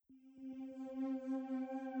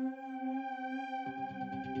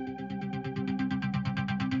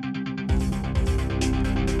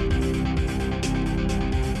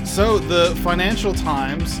So the Financial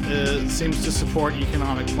Times seems to support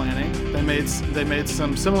economic planning. They made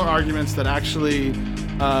some similar arguments that actually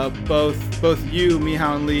both you,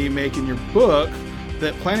 Michal, and Leigh make in your book,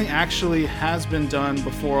 that planning actually has been done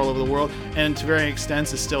before all over the world, and to varying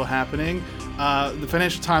extents is still happening. The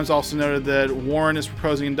Financial Times also noted that Warren is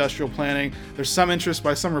proposing industrial planning. There's some interest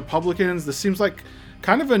by some Republicans. This seems like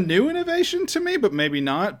kind of a new innovation to me, but maybe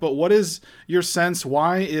not. But what is your sense?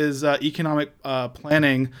 Why is economic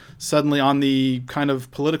planning suddenly on the kind of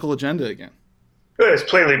political agenda again? Well, it's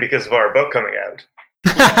plainly because of our book coming out.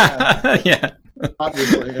 Yeah.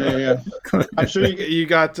 Obviously, yeah. I'm sure you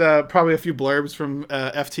got probably a few blurbs from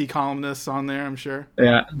FT columnists on there, I'm sure.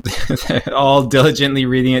 Yeah, all diligently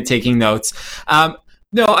reading it, taking notes.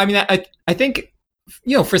 No, I mean, I think,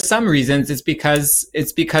 for some reasons, it's because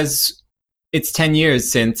it's 10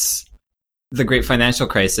 years since the great financial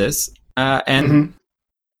crisis, and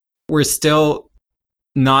we're still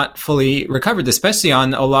not fully recovered, especially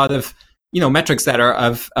on a lot of, metrics that are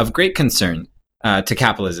of great concern to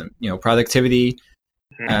capitalism. Productivity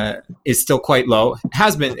is still quite low.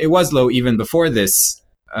 It was low even before this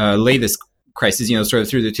latest crisis, sort of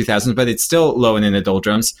through the 2000s, but it's still low and in the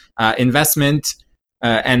doldrums. Investment,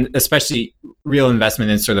 and especially real investment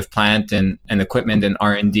in sort of plant and equipment and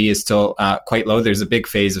R&D is still quite low. There's a big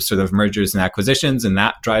phase of sort of mergers and acquisitions, and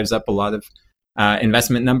that drives up a lot of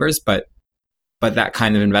investment numbers. But that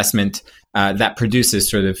kind of investment that produces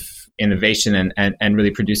sort of innovation and really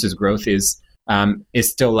produces growth is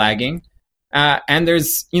still lagging. And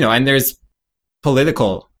there's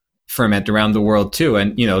political ferment around the world too,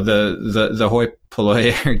 and the hoi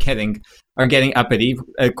polloi are getting uppity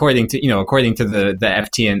according to the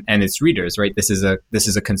FT and its readers, right? This is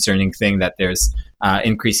a concerning thing, that there's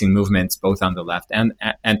increasing movements both on the left and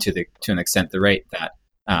to an extent the right that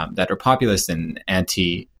are populist and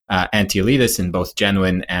anti-elitist in both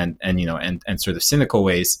genuine and sort of cynical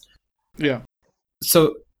ways. Yeah.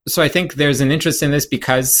 So I think there's an interest in this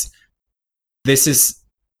because this is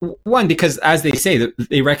one, because as they say,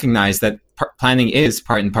 they recognize that planning is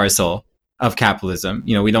part and parcel of capitalism.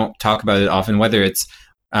 We don't talk about it often, whether it's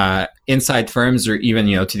inside firms or even,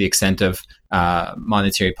 to the extent of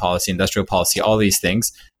monetary policy, industrial policy, all these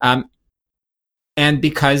things. And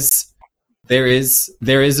because there is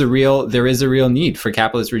a real need for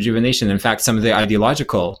capitalist rejuvenation. In fact, some of the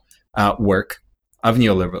ideological work of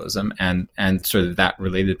neoliberalism and sort of that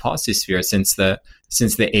related policy sphere since the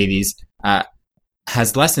 80s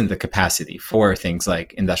has lessened the capacity for things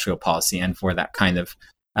like industrial policy and for that kind of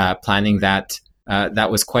planning that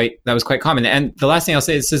was quite common. And the last thing I'll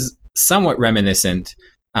say, this is somewhat reminiscent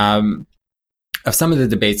of some of the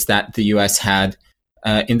debates that the U.S. had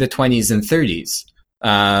in the 20s and 30s.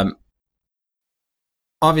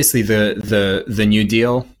 Obviously, the New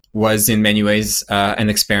Deal was in many ways an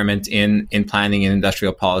experiment in planning and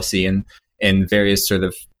industrial policy and in various sort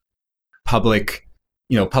of public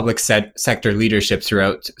sector leadership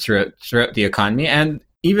throughout the economy, and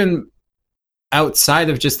even outside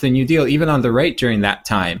of just the New Deal, even on the right during that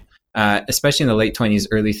time, especially in the late 20s,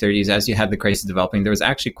 early 30s, as you had the crisis developing, there was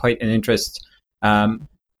actually quite an interest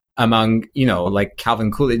among, like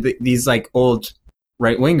Calvin Coolidge, these like old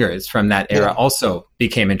right-wingers from that era also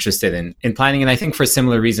became interested in planning, and I think for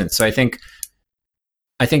similar reasons. So I think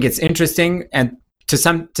it's interesting, and to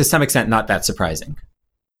some extent not that surprising.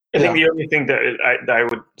 I think the only thing that I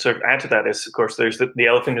would sort of add to that is, of course, there's the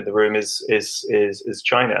elephant in the room is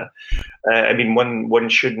China. I mean, one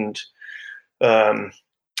shouldn't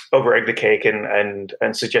over-egg the cake and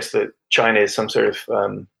suggest that China is some sort of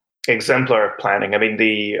exemplar of planning. I mean,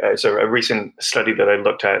 so a recent study that I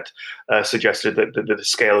looked at suggested that the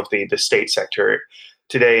scale of the state sector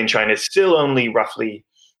today in China is still only roughly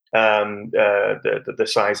the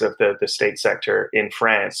size of the state sector in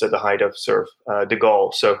France at the height of sort of de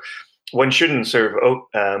Gaulle. So one shouldn't sort of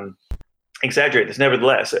exaggerate this.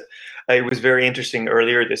 Nevertheless, it was very interesting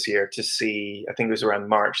earlier this year to see, I think it was around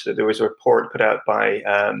March, that there was a report put out by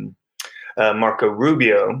Marco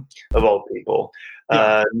Rubio, of all people,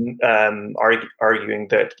 arguing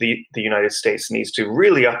that the United States needs to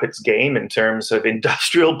really up its game in terms of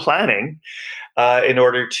industrial planning in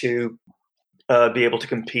order to be able to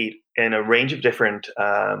compete in a range of different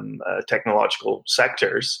technological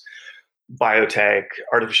sectors, biotech,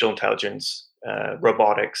 artificial intelligence,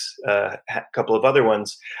 robotics, a couple of other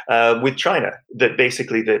ones, with China. That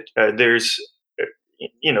basically there's,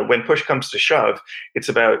 when push comes to shove, it's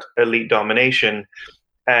about elite domination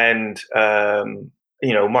and,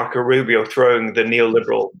 Marco Rubio throwing the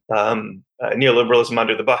neoliberalism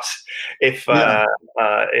under the bus in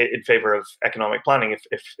favor of economic planning,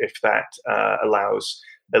 if that allows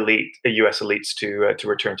U.S. elites to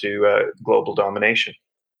return to global domination.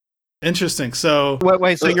 Interesting. So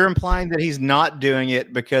wait. So you're implying that he's not doing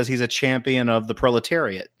it because he's a champion of the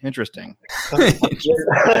proletariat? Interesting.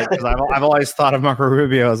 Because I've always thought of Marco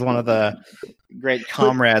Rubio as one of the great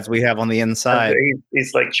comrades we have on the inside.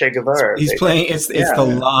 He's like Che Guevara. He's playing. It's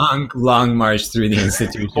the long march through the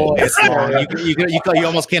institution. Boy, it's long. You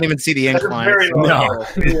almost can't even see the incline. No.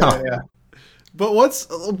 Yeah. But what's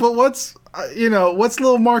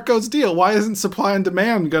little Marco's deal? Why isn't supply and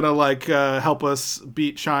demand gonna help us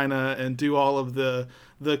beat China and do all of the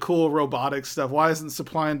cool robotic stuff? Why isn't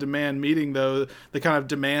supply and demand meeting the kind of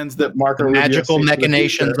demands that Marco magical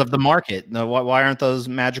machinations of the market? No, why aren't those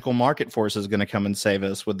magical market forces going to come and save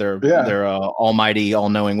us with their almighty,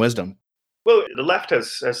 all-knowing wisdom? Well, the left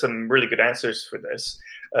has some really good answers for this.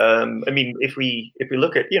 If we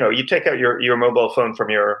look at, you take out your mobile phone from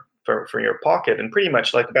your pocket, and pretty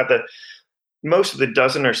much like about most of the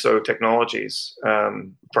dozen or so technologies,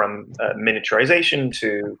 from miniaturization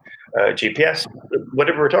to GPS,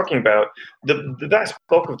 whatever we're talking about, the vast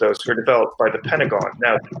bulk of those were developed by the Pentagon.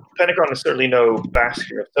 Now, the Pentagon is certainly no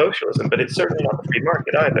bastion of socialism, but it's certainly not the free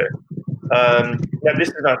market either. Now, this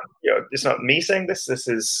is not me saying this. This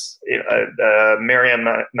is Marianne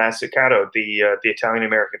Mazzucato, the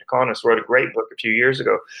Italian-American economist, wrote a great book a few years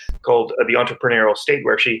ago called The Entrepreneurial State,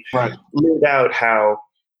 where she laid out how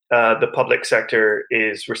the public sector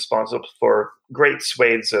is responsible for great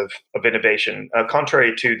swathes of innovation,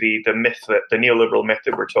 contrary to the neoliberal myth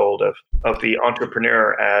that we're told of the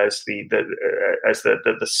entrepreneur as the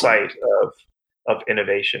site of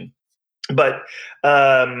innovation. But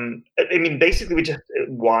basically, we just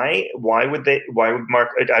why would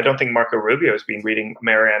Marco? I don't think Marco Rubio has been reading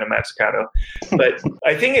Mariana Mazzucato, but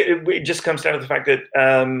I think it just comes down to the fact that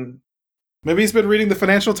maybe he's been reading the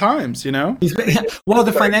Financial Times.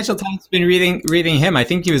 The Financial Times has been reading him. I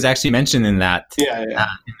think he was actually mentioned in that in that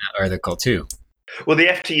article too. Well, the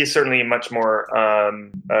FT is certainly a much more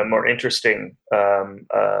interesting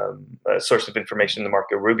source of information than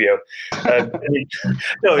Marco Rubio. That's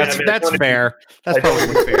fair. That's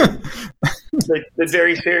probably fair. But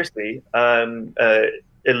very seriously,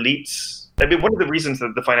 elites. One of the reasons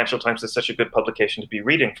that the Financial Times is such a good publication to be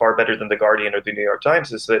reading, far better than the Guardian or the New York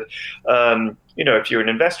Times, is that if you're an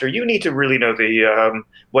investor, you need to really know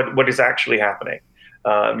what is actually happening.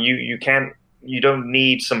 You don't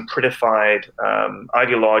need some prettified,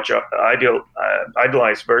 idealized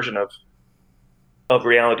version of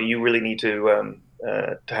reality. You really need to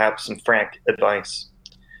have some frank advice.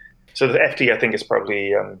 So the FT, I think, is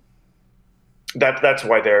probably that's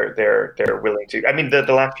why they're willing to.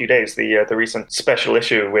 The last few days, the recent special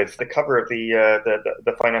issue with the cover of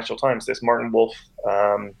the Financial Times, this Martin Wolf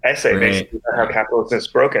essay, basically how capitalism is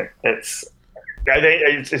broken. It's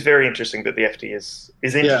very interesting that the FT is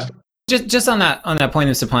interesting. Yeah. Just on that point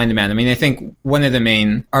of supply and demand, I think one of the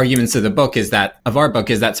main arguments of our book is that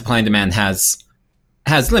supply and demand has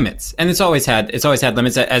limits, and it's always had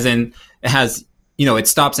limits. As in, it has it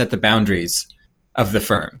stops at the boundaries of the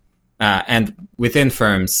firm, and within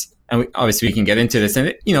firms, and obviously we can get into this.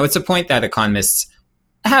 And it's a point that economists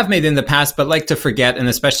have made in the past, but like to forget, and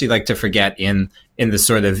especially like to forget in the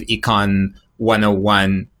sort of Econ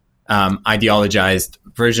 101 ideologized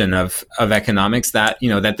version of economics, that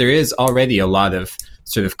that there is already a lot of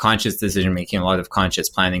sort of conscious decision making, a lot of conscious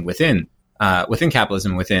planning within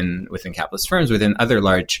capitalism, within capitalist firms, within other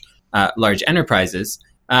large enterprises,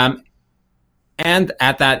 and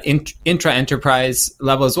at that intra enterprise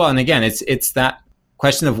level as well. And again, it's that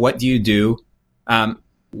question of what do you do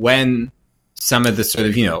when some of the sort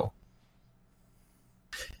of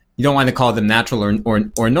you don't want to call them natural or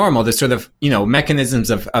normal, the sort of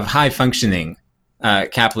mechanisms of high functioning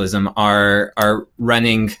capitalism are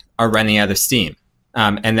running out of steam,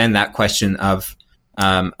 and then that question of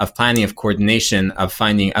planning, of coordination, of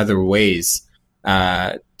finding other ways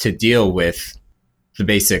to deal with the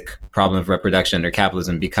basic problem of reproduction under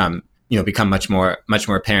capitalism become much more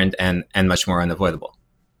apparent and much more unavoidable.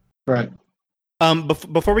 Right.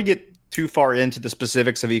 Before we get too far into the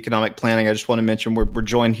specifics of economic planning, I just want to mention we're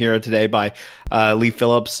joined here today by Leigh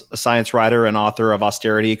Phillips, a science writer and author of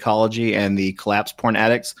Austerity Ecology and the Collapse Porn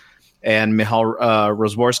Addicts, and Michal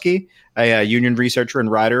Rozworski, a union researcher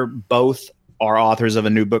and writer. Both are authors of a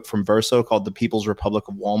new book from Verso called The People's Republic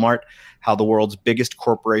of Walmart: How the World's Biggest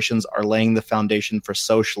Corporations Are Laying the Foundation for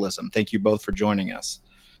Socialism. Thank you both for joining us.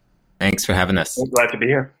 Thanks for having us. I'm glad to be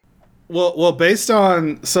here. Well, based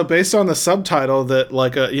on the subtitle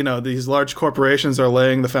that these large corporations are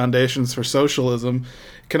laying the foundations for socialism,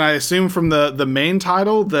 can I assume from the main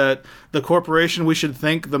title that the corporation we should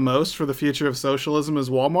thank the most for the future of socialism is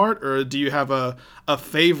Walmart, or do you have a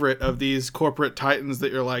favorite of these corporate titans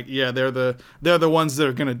that you're like, yeah, they're the ones that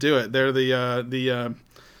are going to do it. They're the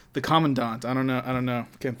commandant. I don't know.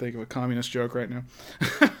 Can't think of a communist joke right now.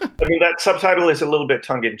 I mean, that subtitle is a little bit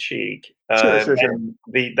tongue-in-cheek. Sure. And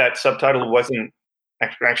that subtitle wasn't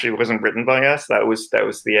written by us. That was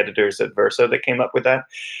the editors at Verso that came up with that.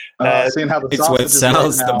 Seeing how the it's what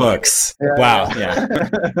sells the books. Yeah, wow. Yeah.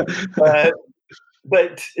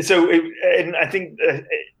 And I think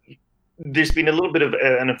there's been a little bit of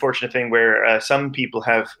an unfortunate thing where some people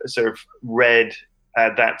have sort of read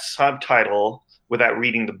that subtitle without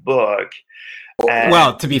reading the book.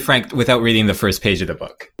 Well, to be frank, without reading the first page of the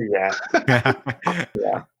book. Yeah.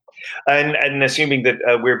 Yeah. And assuming that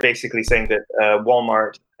we're basically saying that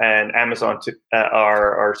Walmart and Amazon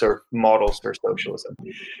are sort of models for socialism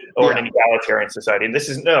or an egalitarian society. And this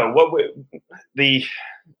is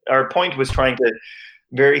our point was trying to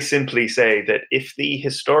very simply say that if the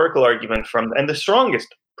historical argument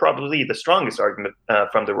probably the strongest argument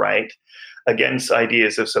from the right against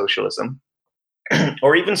ideas of socialism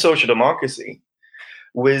or even social democracy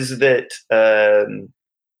was that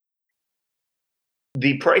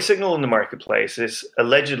the price signal in the marketplace is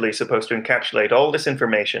allegedly supposed to encapsulate all this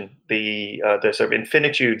information, the sort of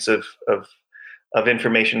infinitudes of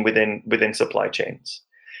information within supply chains.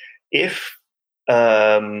 If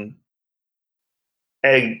a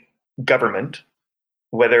government,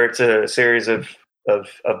 whether it's a series of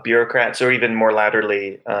bureaucrats or even more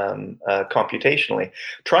laterally computationally,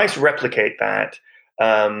 tries to replicate that,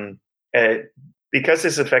 because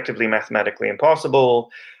it's effectively mathematically impossible,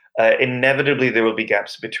 inevitably there will be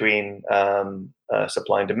gaps between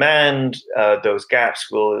supply and demand. Those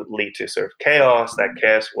gaps will lead to sort of chaos. That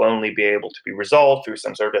chaos will only be able to be resolved through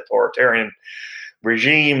some sort of authoritarian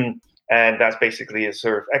regime. And that's basically a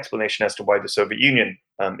sort of explanation as to why the Soviet Union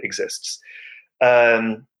exists.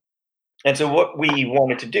 And so what we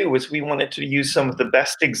wanted to do was we wanted to use some of the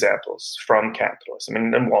best examples from capitalism.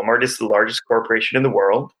 And Walmart is the largest corporation in the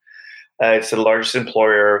world. It's the largest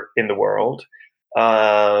employer in the world.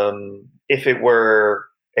 If it were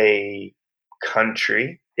a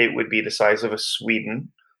country, it would be the size of a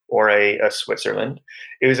Sweden or a Switzerland.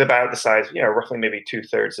 It was about the size, roughly maybe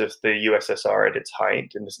 2/3 of the USSR at its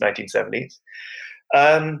height in the 1970s.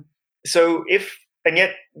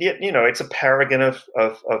 Yet, it's a paragon of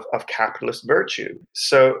capitalist virtue.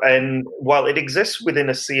 So, and while it exists within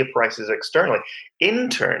a sea of prices externally,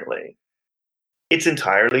 internally, it's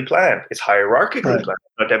entirely planned. It's hierarchically planned,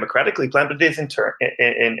 not democratically planned, but it is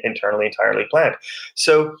internally entirely planned.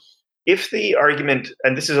 So, if the argument,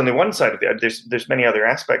 and this is only one side of it, there's many other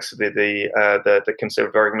aspects of the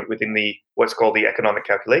conservative argument within the what's called the economic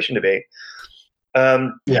calculation debate.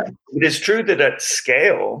 It is true that at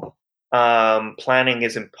scale, planning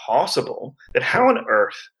is impossible. That how on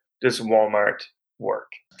earth does Walmart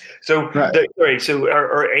work? So, so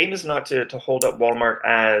our aim is not to hold up Walmart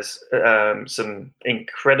as some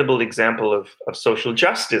incredible example of social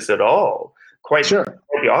justice at all. Quite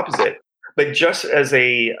the opposite. But just as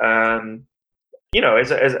a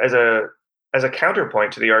as a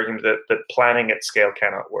counterpoint to the argument that planning at scale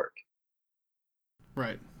cannot work.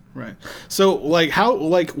 Right. So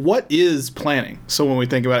what is planning? So when we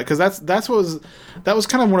think about it, because that was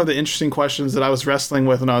kind of one of the interesting questions that I was wrestling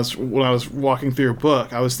with when I was walking through your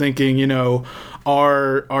book. I was thinking,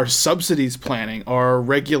 are subsidies planning? Are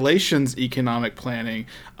regulations economic planning?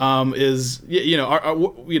 What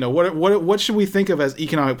should we think of as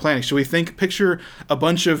economic planning? Should we picture a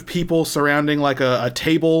bunch of people surrounding like a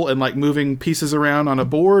table and like moving pieces around on a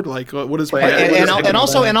board? Like what is planning? And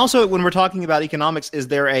also when we're talking about economics, is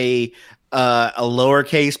there a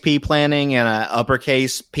lowercase p planning and a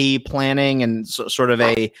uppercase p planning and sort of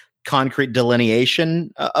a concrete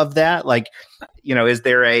delineation of that? Like, is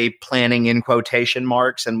there a planning in quotation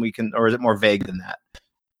marks or is it more vague than that?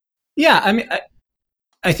 Yeah, I mean,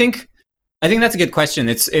 I think that's a good question.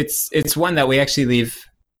 It's one that we actually leave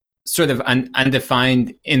sort of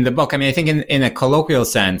undefined in the book. I mean, I think in a colloquial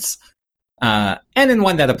sense, and in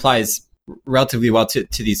one that applies relatively well to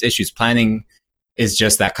these issues, planning is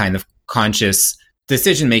just that kind of conscious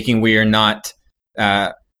decision making. We are not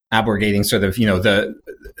abrogating sort of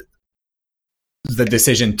the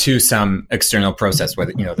decision to some external process,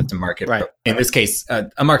 whether that's a market, right. In this case,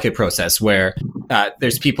 a market process where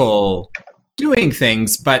there's people doing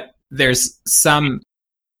things, but there's some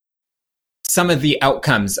some of the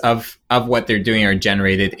outcomes of what they're doing are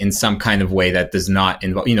generated in some kind of way that does not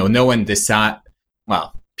involve, no one decide.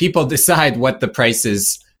 Well, people decide what the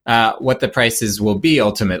prices will be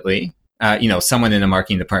ultimately. Someone in a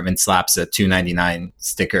marketing department slaps a $2.99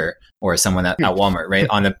 sticker, or someone at Walmart, right,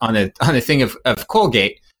 on a thing of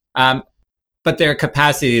Colgate. But their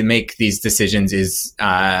capacity to make these decisions is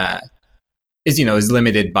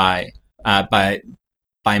limited by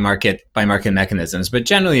market mechanisms. But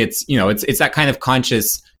generally, it's that kind of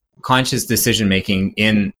conscious decision making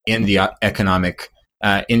in the economic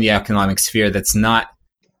sphere that's not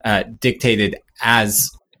dictated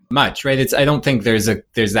as much, right? I don't think there's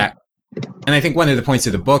that. And I think one of the points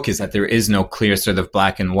of the book is that there is no clear sort of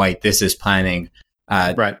black and white. This is planning.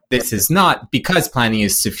 Right. This is not, because planning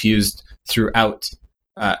is suffused throughout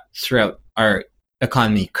our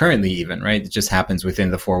economy currently, even, right? It just happens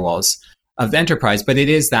within the four walls of the enterprise, but it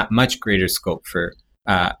is that much greater scope for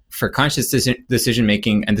conscious decision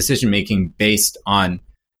making, and decision making based on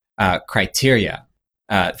criteria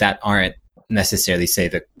that aren't necessarily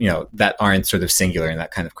that aren't sort of singular in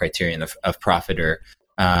that kind of criterion of profit, or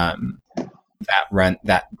that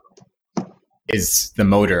is the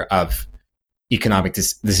motor of economic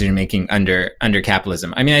decision making under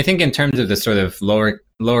capitalism. I mean, I think in terms of the sort of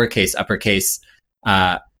lowercase, uppercase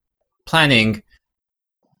planning,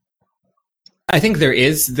 I think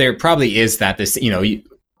there probably is that this, the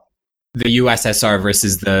USSR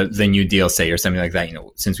versus the New Deal, say, or something like that.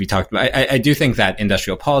 Since we talked about, I do think that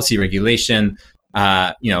industrial policy, regulation,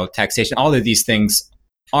 taxation, all of these things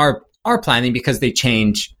are planning, because they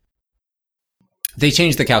change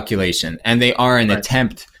the calculation, and they are an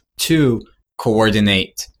attempt to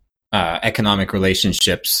coordinate economic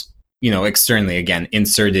relationships, externally, again,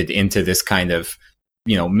 inserted into this kind of,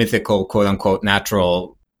 mythical, quote unquote,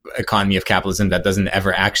 natural economy of capitalism that doesn't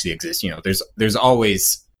ever actually exist. There's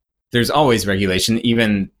always regulation,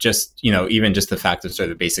 even just the fact of sort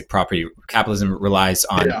of basic property. Capitalism relies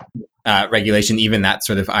on regulation. Even that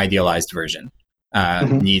sort of idealized version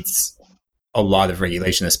needs a lot of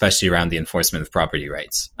regulation, especially around the enforcement of property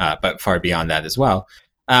rights, but far beyond that as well.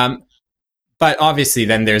 But obviously,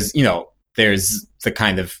 then there's the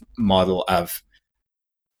kind of model of,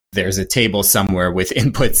 there's a table somewhere with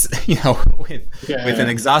inputs, with an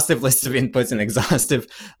exhaustive list of inputs, an exhaustive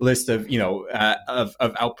list of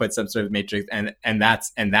outputs, some sort of matrix, and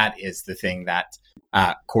that is the thing that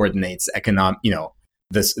coordinates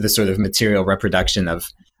the sort of material reproduction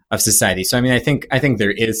of society. So I mean, I think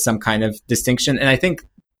there is some kind of distinction, and I think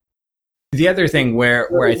the other thing where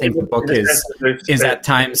I think the book is at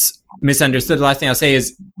times misunderstood. The last thing I'll say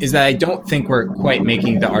is that I don't think we're quite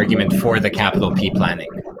making the argument for the capital P planning.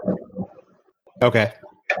 Okay.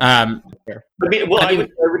 I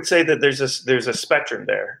would say that there's a spectrum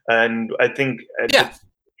there, and I think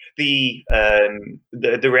the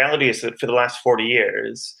reality is that for the last 40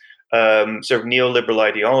 years, sort of neoliberal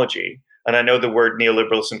ideology, and I know the word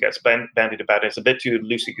neoliberalism gets bandied about, it's a bit too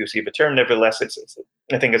loosey-goosey of a term. Nevertheless, it's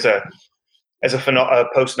I think as a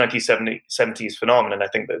post 1970s phenomenon, I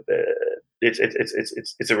think that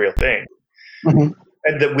it's a real thing, and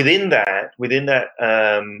that within that,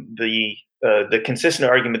 the consistent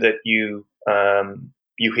argument that you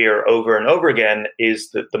hear over and over again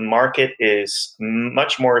is that the market is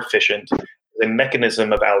much more efficient as a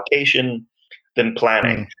mechanism of allocation than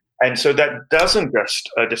planning. And so that doesn't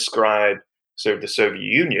just describe sort of the Soviet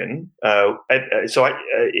Union.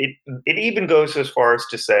 It even goes as far as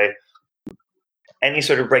to say any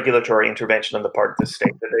sort of regulatory intervention on the part of the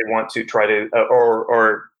state that they want to try to,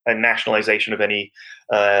 or a nationalization of any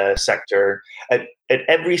sector. At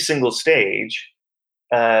every single stage,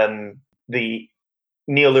 the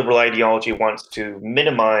neoliberal ideology wants to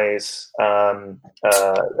minimize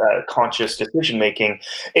conscious decision making,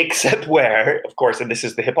 except where, of course, and this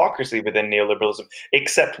is the hypocrisy within neoliberalism,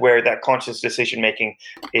 except where that conscious decision making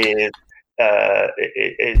is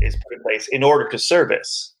put in place in order to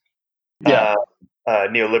service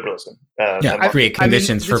neoliberalism. Create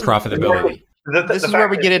conditions for profitability. This is where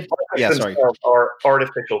we get it. Yeah, sorry. Are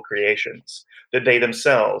artificial creations that they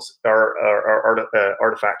themselves are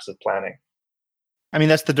artifacts of planning. I mean,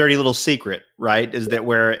 that's the dirty little secret, right? Is that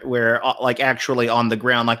where like actually on the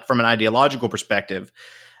ground, like from an ideological perspective,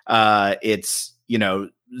 it's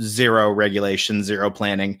zero regulation, zero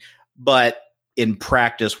planning, but in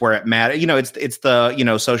practice, where it matters, it's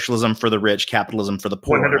the socialism for the rich, capitalism for the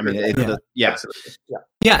poor. 100%. I mean,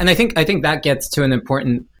 and I think that gets to an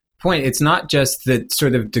important point. It's not just the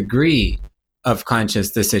sort of degree of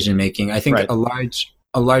conscious decision making. I think a large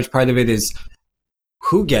part of it is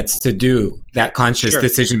who gets to do that conscious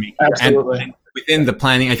decision making. Absolutely. within the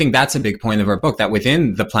planning, I think that's a big point of our book, that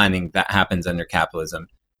within the planning that happens under capitalism,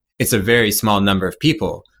 it's a very small number of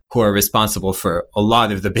people who are responsible for a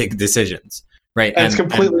lot of the big decisions, right? And it's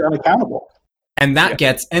completely unaccountable. And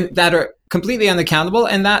that are completely unaccountable,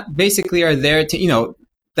 and that basically are there to,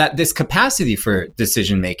 that this capacity for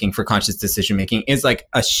decision making, for conscious decision making, is like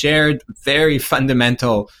a shared, very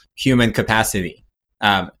fundamental human capacity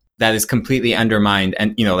that is completely undermined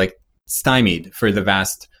and like stymied for the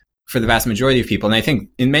vast majority of people. And I think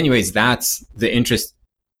in many ways that's the interest.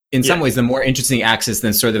 In some ways, the more interesting axis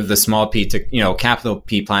than sort of the small p to capital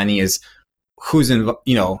P planning is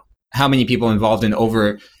how many people involved in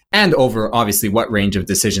over obviously what range of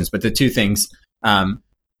decisions. But the two things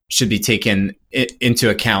should be taken into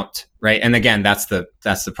account, right? And again, that's the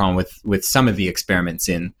problem with some of the experiments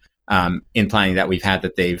in planning that we've had,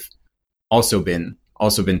 that they've also been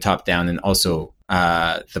top down, and also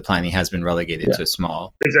the planning has been relegated to a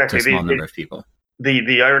small number of people.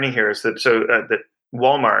 The irony here is that that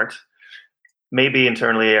Walmart may be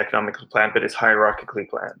internally economically planned, but it's hierarchically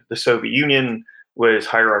planned. The Soviet Union was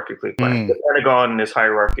hierarchically planned. The Pentagon is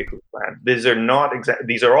hierarchically planned. These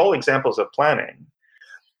are all examples of planning,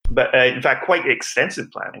 but in fact, quite extensive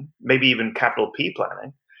planning, maybe even capital P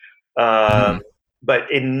planning. But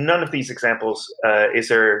in none of these examples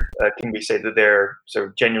can we say that they're sort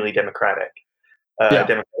of genuinely democratic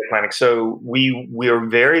planning. So we are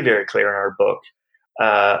very, very clear in our book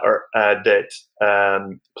that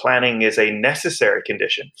planning is a necessary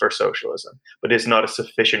condition for socialism, but is not a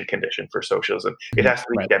sufficient condition for socialism. It has to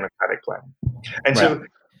be democratic planning. And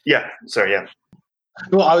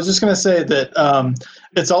Well, I was just going to say that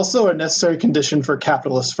it's also a necessary condition for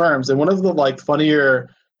capitalist firms. And one of the funnier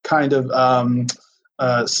kind of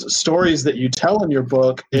stories that you tell in your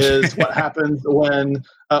book is what happens when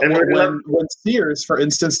Sears, for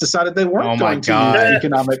instance, decided they weren't going to use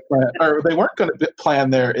economic plan, or they weren't going to plan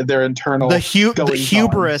their internal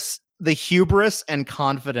the hubris and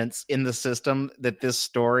confidence in the system that this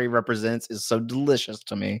story represents is so delicious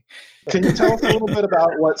to me. Can you tell us a little bit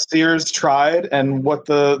about what Sears tried and what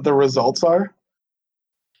the results are?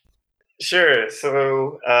 Sure.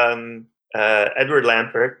 So Edward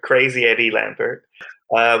Lampert, Crazy Eddie Lampert,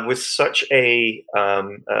 was such a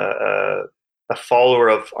follower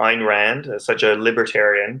of Ayn Rand, such a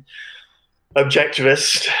libertarian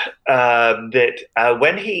objectivist, that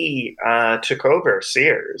when he took over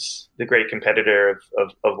Sears, the great competitor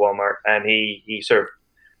of Walmart, and he sort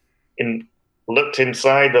of looked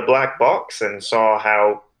inside the black box and saw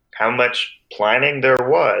how much planning there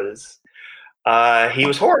was, he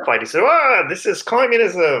was horrified. He said, this is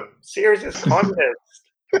communism. Sears is communist.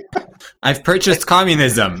 I've purchased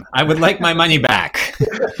communism. I would like my money back.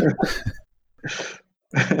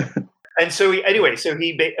 And so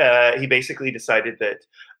he basically decided that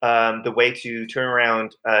the way to turn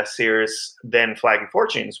around Sears' then flagging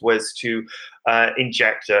fortunes was to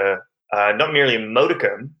inject not merely a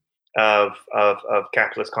modicum of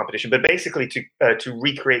capitalist competition, but basically to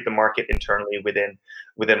recreate the market internally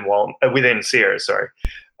within Sears. Sorry,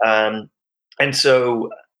 and so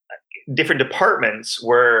different departments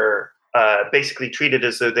were basically treated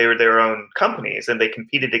as though they were their own companies, and they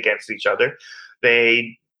competed against each other.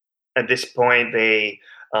 At this point, they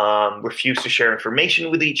refused to share information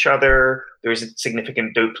with each other. There was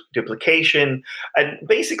significant duplication. And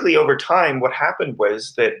basically, over time, what happened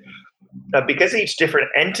was that because each different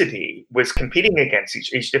entity was competing against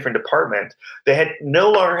each different department, they had no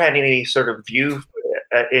longer had any sort of view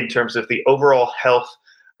in terms of the overall health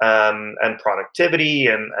and productivity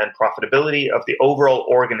and profitability of the overall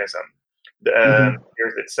organism.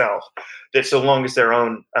 Sears itself, that so long as their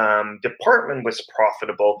own department was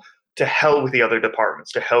profitable, to hell with the other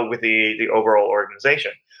departments, to hell with the overall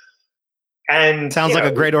organization. And sounds like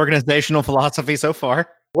a great organizational philosophy so far.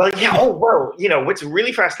 Well, yeah. Oh, well, what's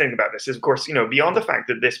really fascinating about this is, of course, beyond the fact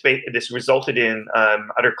that this resulted in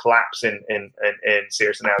utter collapse in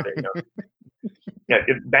Sears, and now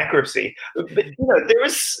bankruptcy. But there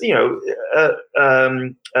was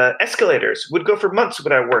escalators would go for months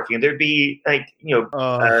without working. There'd be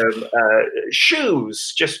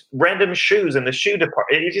shoes, just random shoes in the shoe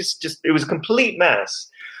department. It was a complete mess.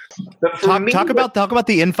 Talk about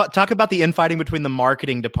the infighting between the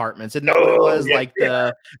marketing departments, and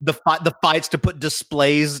the fights to put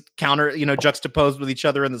displays juxtaposed with each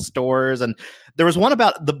other in the stores. And there was one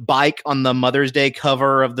about the bike on the Mother's Day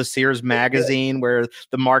cover of the Sears magazine where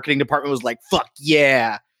the marketing department was like, "Fuck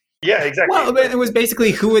yeah." Yeah, exactly. Well, it was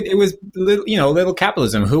basically little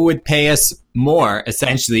capitalism. Who would pay us more?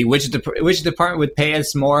 Essentially, which department would pay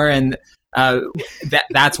us more, and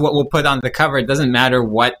that's what we'll put on the cover. It doesn't matter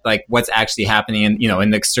what's actually happening in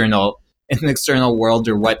the external in the external world,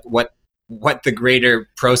 or what the greater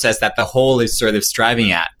process that the whole is sort of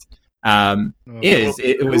striving at is.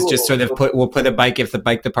 It was just sort of we'll put a bike if the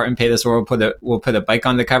bike department paid us, or we'll put a bike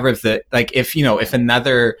on the cover. If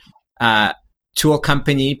another tool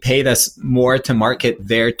company paid us more to market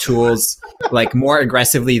their tools like more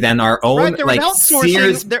aggressively than our own, right, like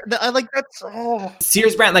Sears,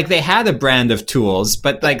 Sears brand, like they had a brand of tools,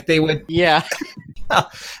 but like they would, yeah.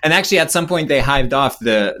 And actually, at some point, they hived off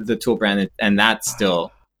the tool brand, and that's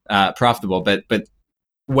still profitable. But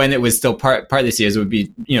when it was still part of Sears, it would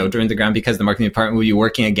be during the ground, because the marketing department would be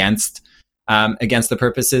working against the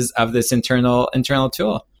purposes of this internal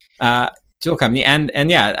tool company. And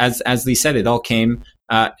yeah, as Leigh said, it all came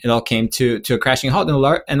to a crashing halt,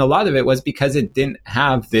 and a lot of it was because it didn't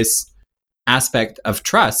have this aspect of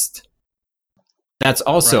trust that's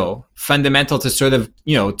also fundamental to sort of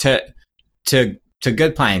to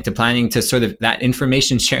good planning, to sort of that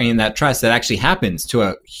information sharing and that trust that actually happens to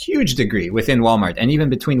a huge degree within Walmart, and even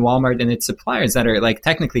between Walmart and its suppliers that are like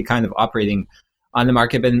technically kind of operating on the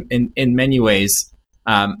market, but in many ways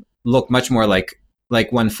look much more like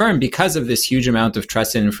one firm because of this huge amount of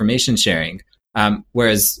trust and information sharing.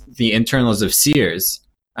 Whereas the internals of Sears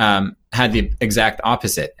had the exact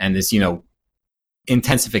opposite, and this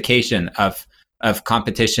intensification of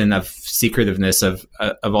competition, of secretiveness, of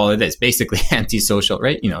all of this, basically antisocial,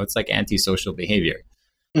 right? It's like antisocial behavior.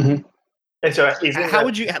 Mm-hmm. And so,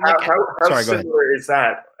 how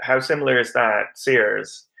similar is that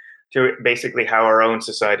Sears to basically how our own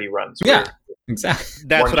society runs? Yeah, exactly.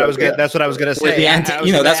 That's what I was gonna say.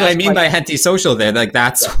 That's what I mean by antisocial. There, like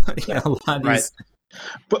that's a lot of these.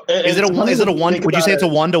 But is it a one? Would you say it's a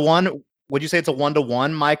 1-to-1? Would you say it's a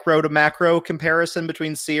 1-to-1 micro to macro comparison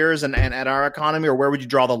between Sears and our economy, or where would you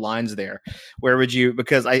draw the lines there? Where would you?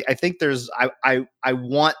 Because I think I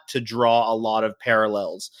want to draw a lot of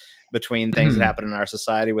parallels between things that happen in our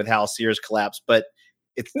society with how Sears collapsed, but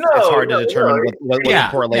it's hard to determine what the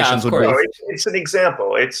correlations would be. It's an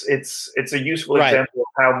example. It's a useful example of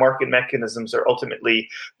how market mechanisms are ultimately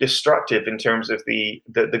destructive in terms of the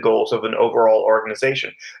goals of an overall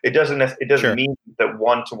organization. It doesn't mean that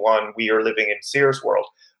 1-to-1 we are living in Sears world.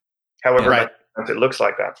 However, it looks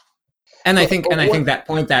like that. And I think that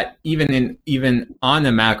point that even on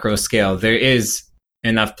a macro scale, there is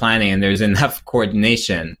enough planning and there's enough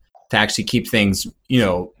coordination to actually keep things,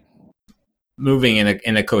 moving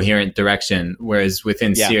in a coherent direction, whereas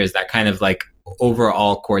within Sears, that kind of like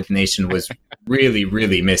overall coordination was really,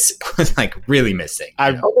 really missing.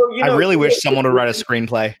 I really wish someone would write a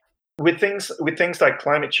screenplay. With things like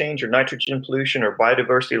climate change or nitrogen pollution or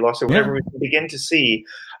biodiversity loss or whatever, we can begin to see.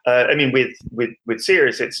 With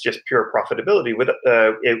Sears, it's just pure profitability.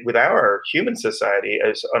 With our human society,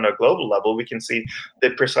 as on a global level, we can see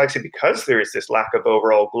that precisely because there is this lack of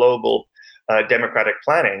overall global democratic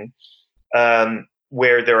planning.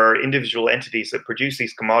 Where there are individual entities that produce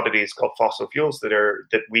these commodities called fossil fuels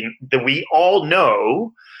that we all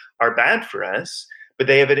know are bad for us, but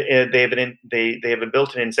they have a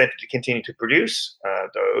built-in incentive to continue to produce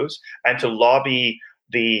those and to lobby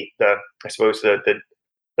the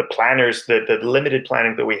planners, the limited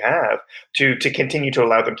planning that we have to continue to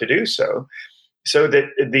allow them to do so. So that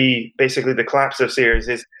basically the collapse of Sears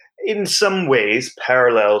is in some ways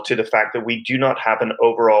parallel to the fact that we do not have an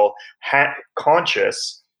overall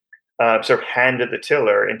conscious sort of hand at the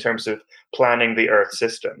tiller in terms of planning the Earth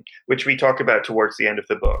system, which we talk about towards the end of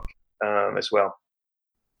the book as well.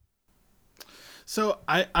 So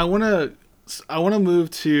I want to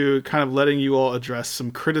move to kind of letting you all address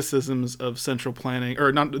some criticisms of central planning,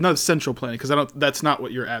 or not central planning, because that's not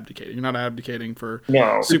what you're abdicating. You're not abdicating for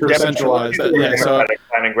super centralized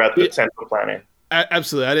planning rather than central planning.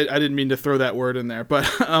 Absolutely, I didn't mean to throw that word in there, but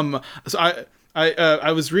so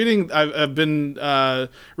I was reading. I've been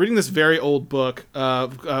reading this very old book,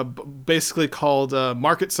 basically called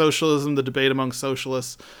 "Market Socialism: The Debate Among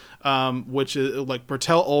Socialists," which is like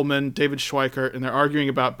Bertel Ullman, David Schweikart, and they're arguing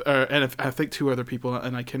about, and I think two other people,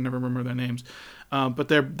 and I can never remember their names. But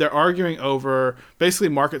they're arguing over basically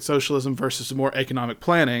market socialism versus more economic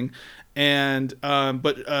planning. And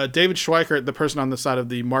but David Schweikart, the person on the side of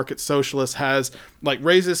the market socialist,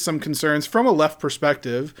 raises some concerns from a left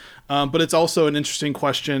perspective, but it's also an interesting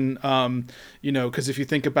question, because if you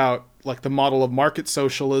think about like the model of market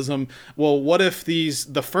socialism, well, what if the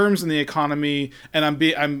firms in the economy, and I'm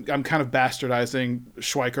kind of bastardizing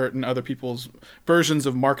Schweikart and other people's versions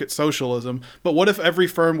of market socialism, but what if every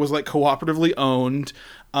firm was like cooperatively owned,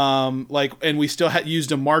 and we still had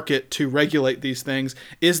used a market to regulate these things?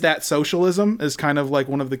 Is that socialism? Is kind of like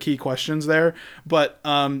one of the key questions there. But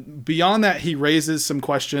beyond that, he raises raises some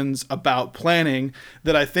questions about planning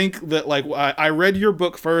that I think that, like, I read your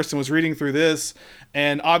book first and was reading through this,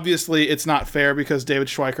 and obviously it's not fair because David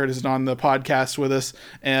Schweikart isn't on the podcast with us.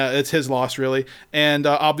 It's his loss, really. And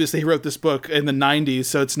obviously he wrote this book in the 90s,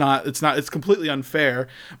 so it's completely unfair.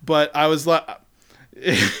 But I was like,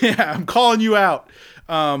 yeah, I'm calling you out.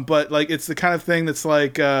 But like, it's the kind of thing that's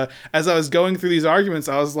like, as I was going through these arguments,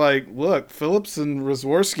 I was like, look, Phillips and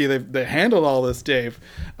Rozworski, they handled all this, Dave.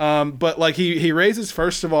 But like, he raises,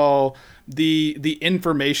 first of all, the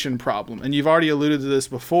information problem, and you've already alluded to this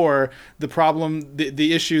before. The problem,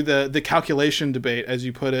 the issue, the calculation debate, as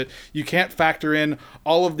you put it. You can't factor in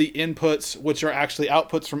all of the inputs, which are actually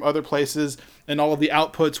outputs from other places, and all of the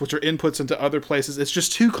outputs, which are inputs into other places. It's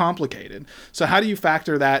just too complicated. So how do you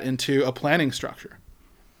factor that into a planning structure?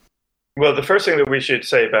 Well, the first thing that we should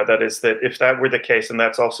say about that is that if that were the case, and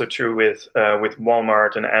that's also true with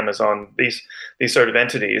Walmart and Amazon, these sort of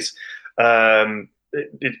entities,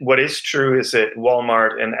 what is true is that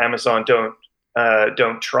Walmart and Amazon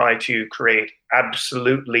don't try to create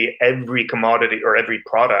absolutely every commodity or every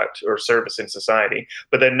product or service in society.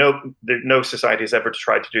 But then no society has ever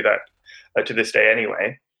tried to do that to this day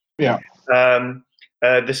anyway. Yeah.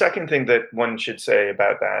 The second thing that one should say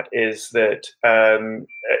about that is that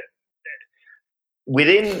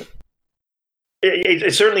within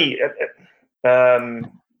it certainly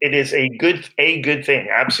it is a good thing,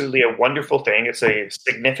 absolutely a wonderful thing. It's a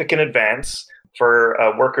significant advance for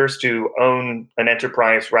workers to own an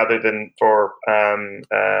enterprise rather than for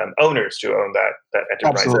owners to own that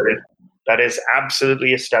enterprise. Absolutely. That is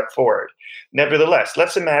absolutely a step forward. Nevertheless,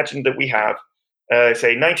 let's imagine that we have,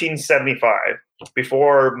 say, 1975,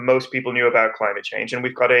 before most people knew about climate change, and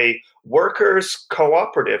we've got a workers'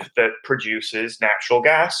 cooperative that produces natural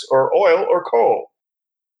gas or oil or coal.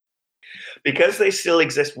 Because they still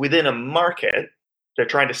exist within a market, they're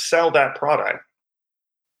trying to sell that product,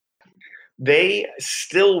 they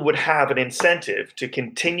still would have an incentive to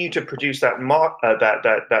continue to produce that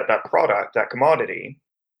product, that commodity,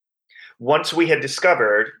 once we had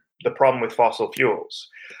discovered the problem with fossil fuels.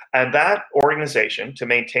 And that organization, to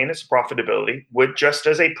maintain its profitability, would, just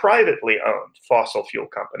as a privately owned fossil fuel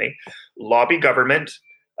company, lobby government,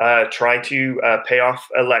 try to pay off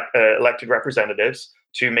elected representatives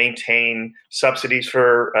to maintain subsidies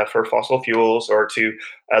for fossil fuels or to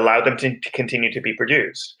allow them to continue to be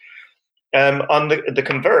produced. On the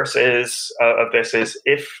converse of this is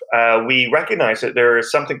if we recognize that there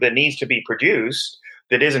is something that needs to be produced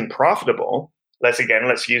that isn't profitable. Let's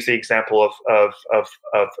use the example of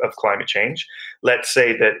climate change. Let's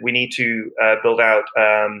say that we need to build out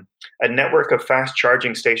a network of fast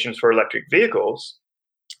charging stations for electric vehicles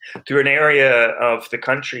through an area of the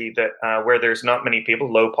country that where there's not many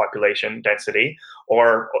people, low population density,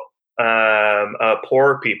 or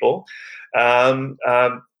poor people. A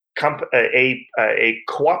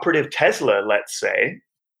cooperative Tesla, let's say,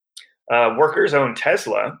 workers own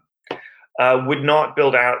Tesla, would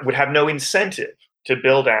have no incentive to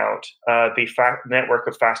build out the network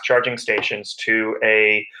of fast charging stations to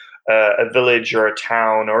a village or a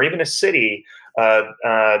town or even a city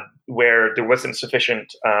where there wasn't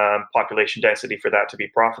sufficient population density for that to be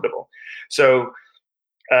profitable. So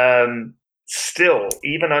still,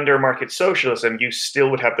 even under market socialism, you still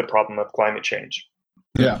would have the problem of climate change.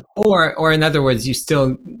 Yeah. Or in other words, you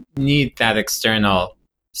still need that external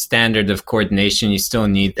standard of coordination. You still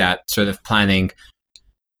need that sort of planning,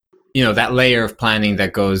 that layer of planning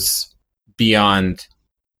that goes beyond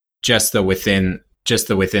just the within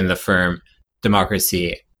the firm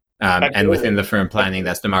democracy, and within the firm planning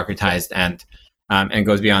that's democratized and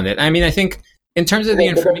goes beyond it. I mean, I think in terms of the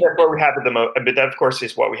information, that's what we have at the moment. But that, of course,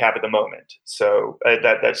 is what we have at the moment. So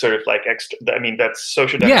that's sort of like that's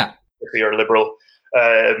social democracy or liberal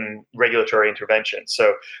regulatory intervention.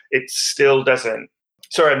 So it still doesn't.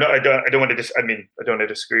 Sorry, I don't want to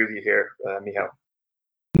disagree with you here, Michal.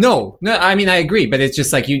 No, I mean, I agree, but it's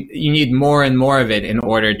just like you need more and more of it in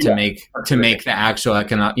order to make the actual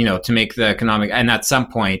to make the economic, and at some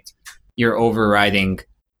point you're overriding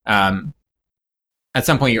the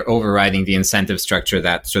incentive structure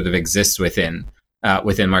that sort of exists within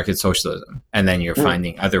market socialism, and then you're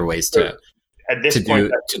finding other ways to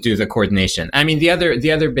do the coordination. I mean, the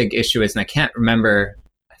other big issue is, and I can't remember,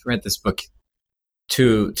 I've read this book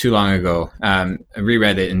too long ago. I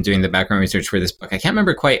reread it in doing the background research for this book. I can't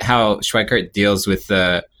remember quite how Schweikart deals with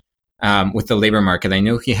the labor market. I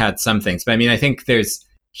know he had some things, but I mean, I think there's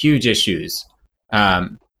huge issues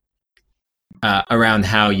around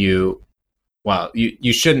how you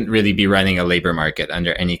shouldn't really be running a labor market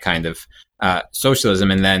under any kind of socialism.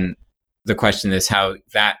 And then the question is how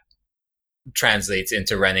that translates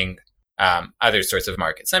into running other sorts of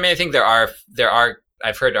markets. I mean, I think there are.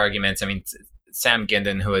 I've heard arguments. I mean, Sam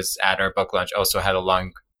Gindin, who was at our book launch, also had a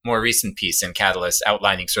more recent piece in Catalyst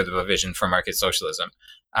outlining sort of a vision for market socialism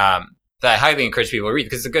that I highly encourage people to read,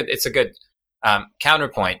 because it's a good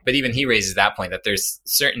counterpoint. But even he raises that point, that there's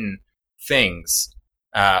certain things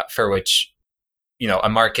for which, a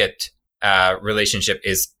market relationship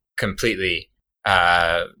is completely,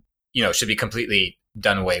 should be completely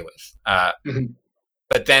done away with. Mm-hmm.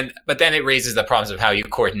 But then it raises the problems of how you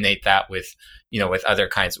coordinate that with other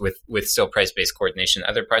kinds, with still price-based coordination in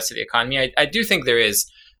other parts of the economy. I do think there is,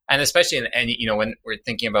 and especially in any, when we're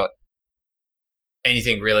thinking about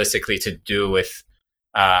anything realistically to do with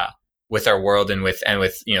our world and with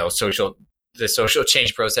the social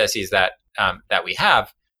change processes that we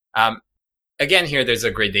have. Again, here there's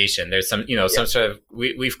a gradation. There's some some sort of,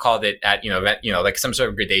 we've called it at like some sort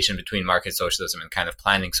of gradation between market socialism and kind of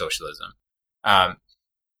planning socialism.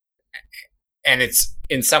 And it's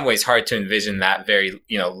in some ways hard to envision that very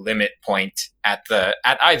limit point at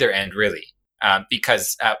either end, really,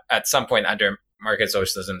 because at some point under market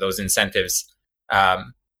socialism, those incentives,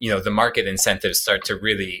 the market incentives start to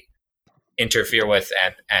really interfere with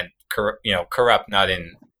and corrupt, not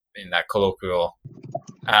in that colloquial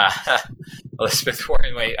Elizabeth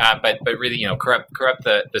Warren way, but really corrupt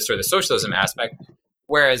the sort of socialism aspect.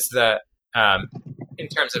 Whereas in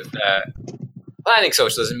terms of the planning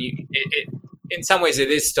socialism, in some ways it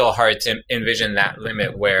is still hard to envision that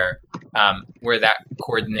limit where that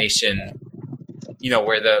coordination,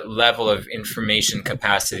 where the level of information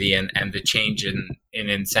capacity and the change in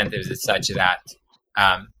incentives is such that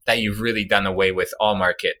that you've really done away with all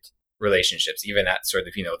market relationships, even at sort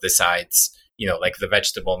of the sides, like the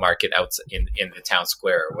vegetable market out in the town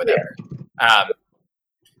square or whatever.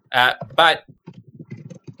 But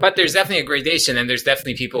there's definitely a gradation, and there's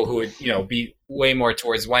definitely people who would be way more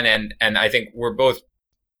towards one end, and I think we're both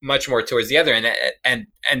much more towards the other end. And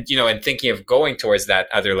thinking of going towards that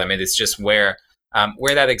other limit is just where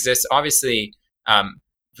that exists. Obviously,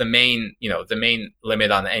 the main limit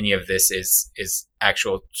on any of this is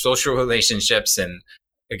actual social relationships, and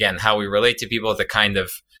again, how we relate to people, the kind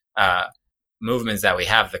of movements that we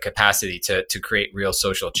have, the capacity to create real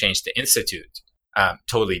social change, to institute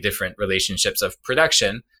totally different relationships of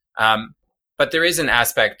production. But there is an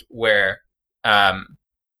aspect where, there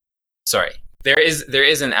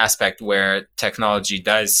is an aspect where technology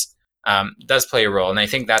does play a role, and I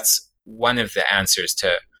think that's one of the answers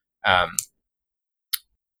to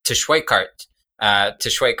Schweikart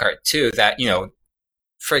too. That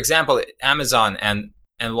for example, Amazon and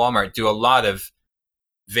Walmart do a lot of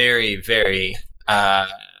very, very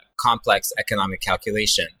complex economic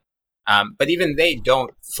calculation. But even they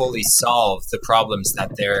don't fully solve the problems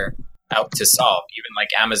that they're out to solve. Even like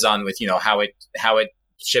Amazon with how it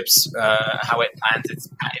ships, how it plans its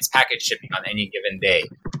package shipping on any given day,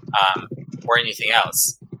 or anything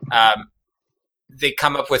else. They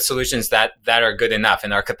come up with solutions that are good enough,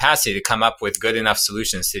 and our capacity to come up with good enough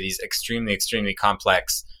solutions to these extremely, extremely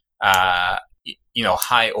complex,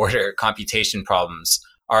 high order computation problems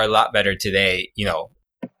are a lot better today,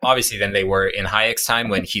 obviously, than they were in Hayek's time,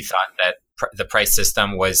 when he thought that the price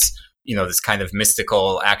system was, this kind of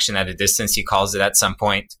mystical action at a distance, he calls it at some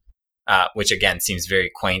point, which again seems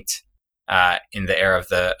very quaint in the era of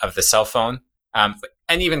the cell phone,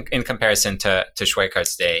 and even in comparison to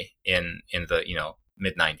Schweikart's day in the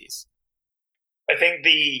mid 90s. I think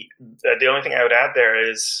the only thing I would add there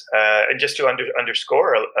is, and just to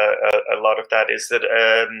underscore a lot of that, is that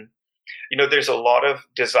there's a lot of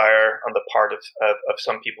desire on the part of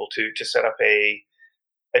some people to set up a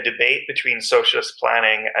debate between socialist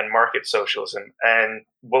planning and market socialism. And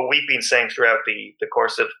what we've been saying throughout the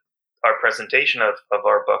course of our presentation of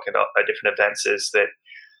our book at different events is that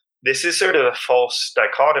this is sort of a false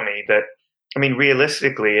dichotomy that,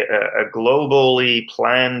 realistically, a globally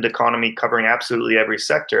planned economy covering absolutely every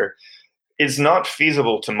sector is not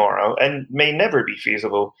feasible tomorrow and may never be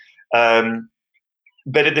feasible.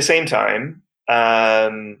 But at the same time,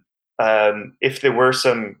 if there were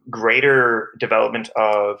some greater development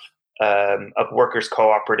of workers'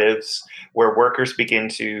 cooperatives, where workers begin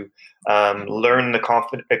to learn a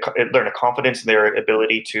confidence in their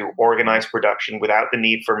ability to organize production without the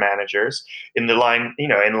need for managers, in line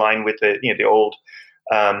with the old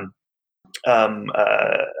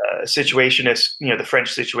situationist, the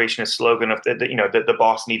French situationist slogan of the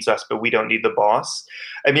boss needs us, but we don't need the boss.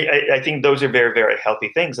 I think those are very, very healthy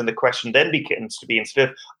things. And the question then begins to be, instead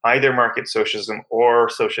of either market socialism or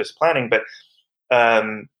socialist planning, but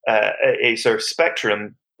a sort of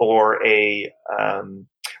spectrum, or a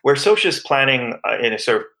where socialist planning in a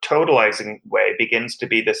sort of totalizing way begins to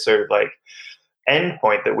be this sort of like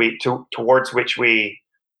endpoint that towards which we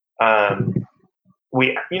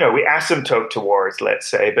asymptote towards, let's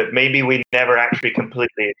say, but maybe we never actually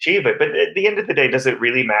completely achieve it. But at the end of the day, does it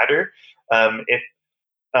really matter if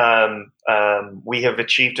we have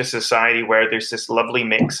achieved a society where there's this lovely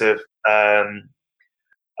mix of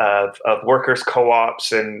workers'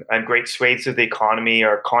 co-ops and great swathes of the economy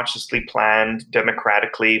are consciously planned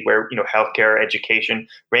democratically, where healthcare, education,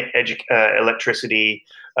 electricity,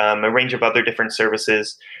 a range of other different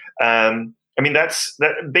services. That's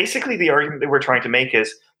basically the argument that we're trying to make,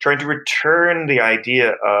 is trying to return the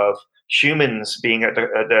idea of humans being at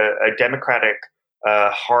a democratic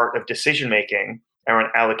heart of decision making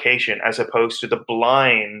around allocation, as opposed to the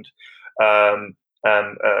blind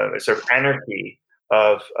sort of anarchy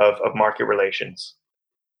of market relations,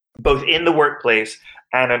 both in the workplace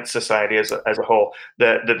and in society as a whole.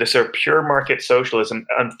 The sort of pure market socialism,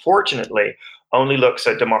 unfortunately, only looks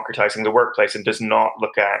at democratizing the workplace and does not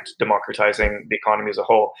look at democratizing the economy as a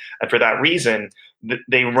whole. And for that reason,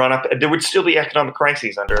 they run up. There would still be economic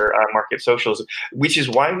crises under market socialism, which is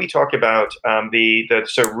why we talk about the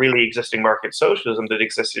sort of really existing market socialism that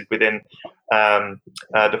existed within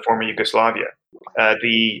the former Yugoslavia.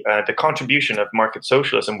 The contribution of market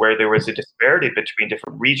socialism, where there was a disparity between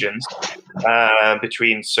different regions,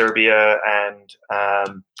 between Serbia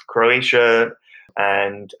and Croatia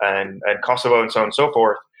and Kosovo and so on and so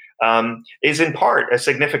forth, is in part a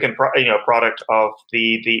significant product of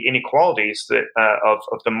the inequalities that of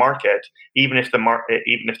the market, even if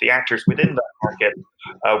the actors within that market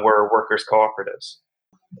were workers' cooperatives.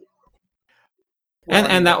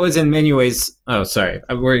 And that was in many ways. Oh, sorry,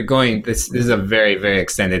 we're going. This is a very, very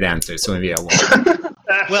extended answer, so maybe I won't.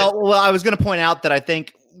 well, I was going to point out that I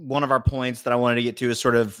think one of our points that I wanted to get to is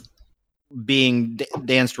sort of being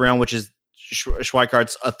danced around, which is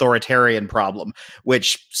Schweikart's authoritarian problem,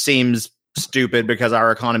 which seems stupid because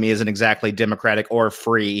our economy isn't exactly democratic or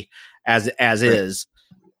free as is.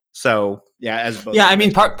 So I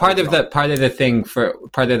mean, part of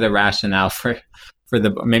the rationale for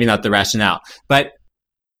the, maybe not the rationale, but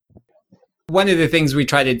one of the things we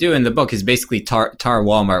try to do in the book is basically tar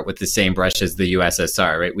Walmart with the same brush as the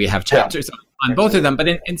USSR, right? We have chapters on both of them, but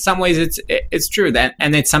in some ways it's true that,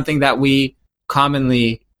 and it's something that we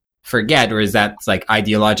commonly forget, or is that like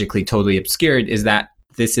ideologically totally obscured, is that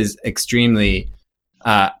this is extremely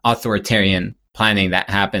authoritarian planning that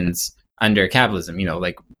happens under capitalism.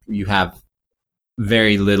 Like you have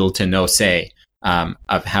very little to no say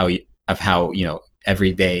of how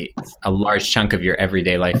every day, a large chunk of your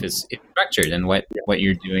everyday life is structured, and what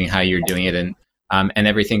you're doing, how you're doing it, and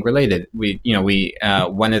everything related. We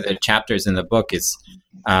one of the chapters in the book is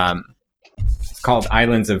called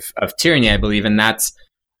Islands of Tyranny, I believe, and that's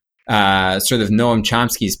sort of Noam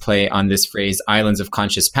Chomsky's play on this phrase "islands of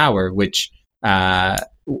conscious power," which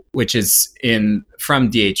is from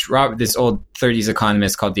D.H. this old 30s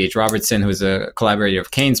economist called D.H. Robertson, who's a collaborator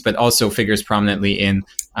of Keynes, but also figures prominently in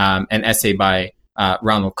an essay by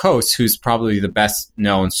Ronald Coase, who's probably the best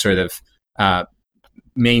known sort of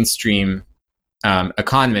mainstream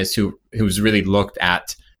economist who's really looked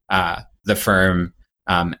at the firm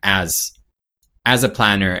as a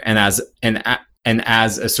planner and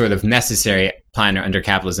as a sort of necessary planner under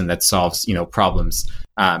capitalism that solves problems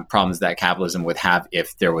that capitalism would have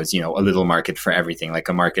if there was a little market for everything, like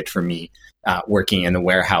a market for me working in a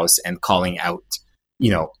warehouse and calling out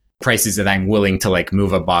prices that I'm willing to like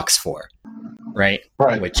move a box for, right?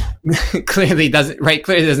 Which clearly doesn't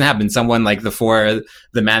happen. Someone like the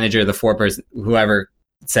manager, the foreperson, whoever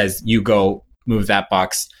says you go move that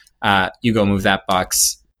box, that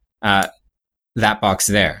box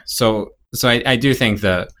there. So I do think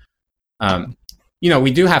we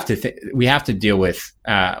have to deal with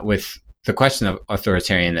the question of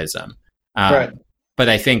authoritarianism. But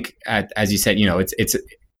I think, as you said,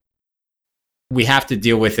 we have to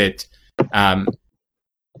deal with it and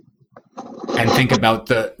think about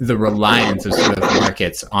the reliance of sort of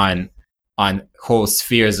markets on whole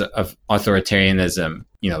spheres of authoritarianism,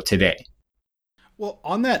 today. Well,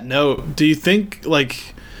 on that note, do you think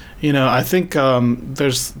I think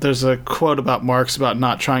there's a quote about Marx about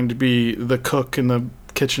not trying to be the cook in the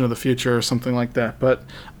kitchen of the future or something like that. But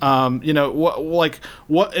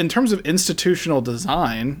what in terms of institutional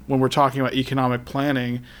design, when we're talking about economic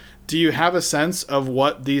planning, do you have a sense of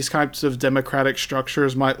what these types of democratic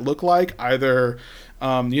structures might look like, either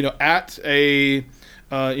at a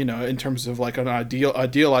in terms of like an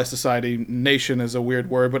idealized society? Nation is a weird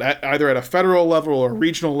word, but either at a federal level or a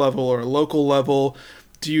regional level or a local level.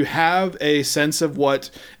 do you have a sense of what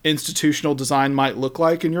institutional design might look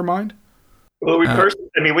like in your mind? Well,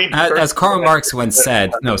 as Karl Marx once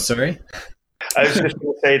said. No, sorry. I was just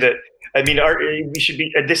going to say that. I mean, we should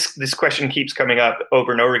be. This question keeps coming up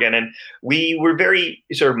over and over again, and we were very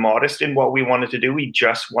sort of modest in what we wanted to do. We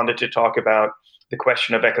just wanted to talk about the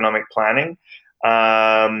question of economic planning,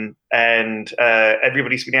 and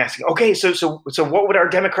everybody's been asking, okay, so what would our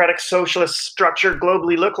democratic socialist structure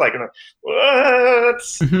globally look like? And what?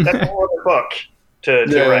 That's a whole other book to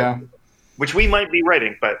write, which we might be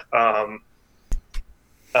writing, but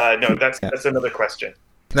no, that's another question.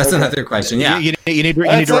 That's another question. Yeah, you need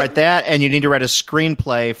to write that, and you need to write a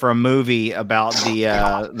screenplay for a movie about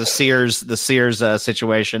the Sears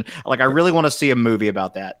situation. Like, I really want to see a movie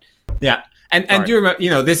about that. Yeah, and do you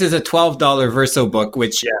remember? This is a $12 Verso book,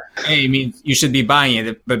 which A, means you should be buying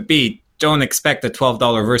it, but B, don't expect a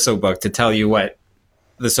 $12 Verso book to tell you what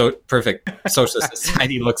the perfect socialist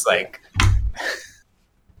society looks like.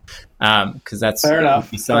 Because that's you'd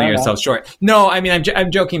be selling yourself short. No, I mean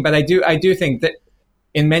I'm joking, but I do think that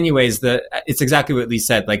in many ways it's exactly what Leigh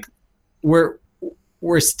said. Like we're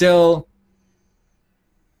still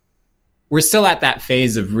at that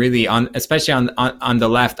phase of really especially on the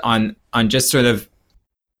left on just sort of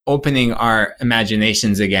opening our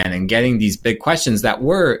imaginations again and getting these big questions that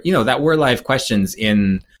were live questions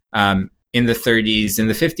in the 30s, in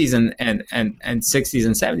the 50s and 60s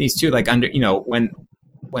and 70s too, like under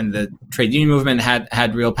when the trade union movement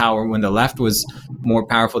had real power, when the left was more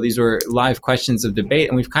powerful. These were live questions of debate,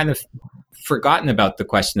 and we've kind of forgotten about the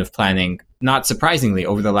question of planning, not surprisingly,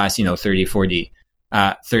 over the last 30, 40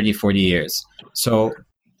 years. So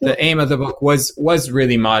the aim of the book was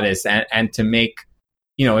really modest and to make,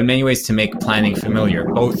 in many ways, to make planning familiar,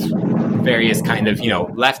 both various kind of,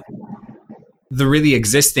 left, the really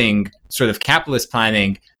existing sort of capitalist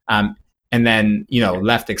planning, and then,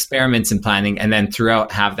 left experiments in planning, and then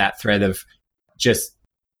throughout have that thread of just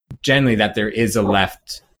generally that there is a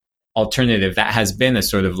left alternative that has been a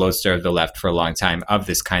sort of lodestar of the left for a long time, of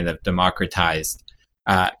this kind of democratized,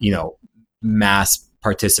 mass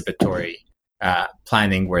participatory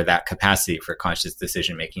planning where that capacity for conscious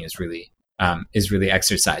decision making is really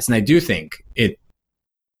exercised. And I do think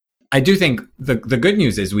the good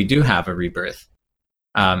news is we do have a rebirth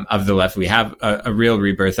of the left. We have a real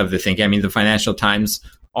rebirth of the thinking. I mean, the Financial Times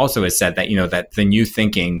also has said that that the new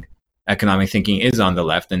thinking, economic thinking, is on the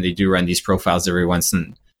left, and they do run these profiles every once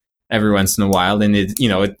in a while. And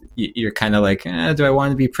you're kind of like, do I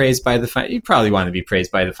want to be praised by you probably want to be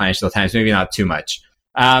praised by the Financial Times, maybe not too much,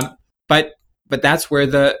 but that's where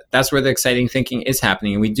the exciting thinking is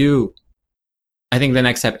happening. And I think the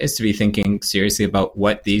next step is to be thinking seriously about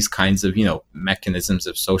what these kinds of mechanisms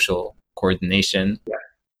of social coordination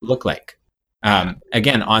look like.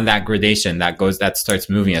 Again, on that gradation that starts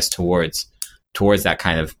moving us towards that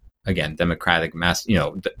kind of, again, democratic mass,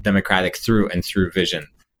 democratic through and through vision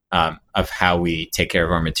of how we take care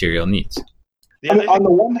of our material needs. The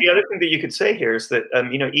other thing that you could say here is that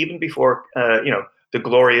even before the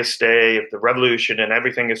glorious day of the revolution and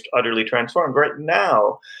everything is utterly transformed, right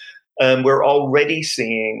now we're already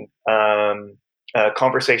seeing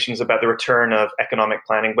conversations about the return of economic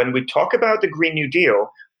planning. When we talk about the Green New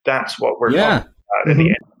Deal, that's what we're talking about at the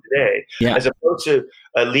end of the day, as opposed to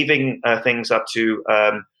leaving things up to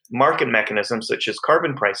market mechanisms such as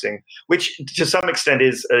carbon pricing, which to some extent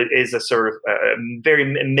is a sort of very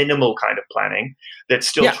minimal kind of planning that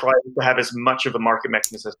still tries to have as much of a market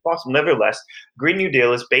mechanism as possible. Nevertheless, Green New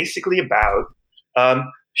Deal is basically about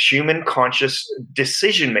human conscious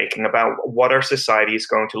decision making about what our society is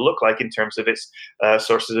going to look like in terms of its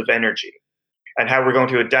sources of energy, and how we're going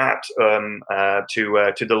to adapt to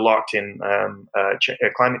the locked-in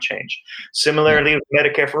climate change. Similarly, with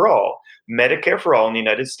Medicare for All. Medicare for All in the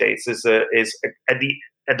United States is at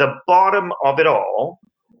the bottom of it all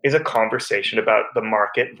is a conversation about the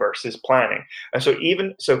market versus planning. And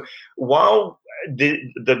so while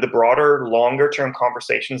the broader, longer-term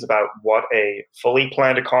conversations about what a fully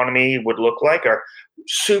planned economy would look like are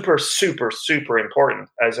super, super, super important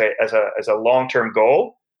as a long-term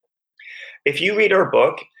goal, if you read our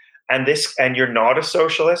book and you're not a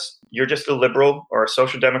socialist, you're just a liberal or a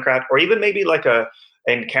social democrat, or even maybe like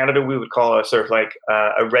in Canada we would call a sort of like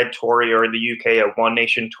a red Tory, or in the UK a One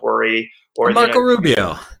Nation Tory, or Marco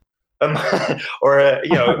Rubio. Or a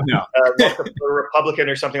Republican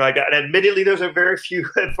or something like that. And admittedly, those are very few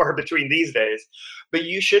and far between these days. But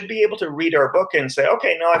you should be able to read our book and say,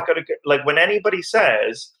 okay, now I've got to, like, when anybody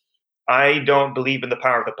says, I don't believe in the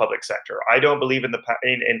power of the public sector. I don't believe in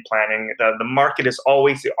in planning. The market is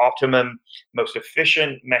always the optimum, most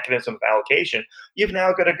efficient mechanism of allocation. You've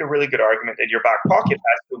now got a really good argument in your back pocket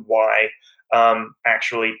as to why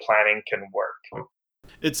actually planning can work.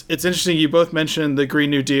 It's interesting you both mentioned the Green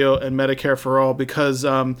New Deal and Medicare for All because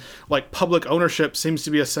like public ownership seems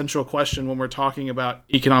to be a central question when we're talking about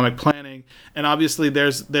economic planning. And obviously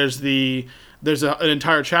there's an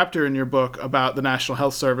entire chapter in your book about the National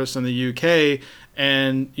Health Service in the UK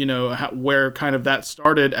and, you know, where kind of that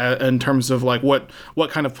started in terms of like what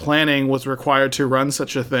kind of planning was required to run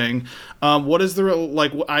such a thing. What is the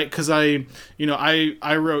like? I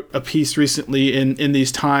wrote a piece recently in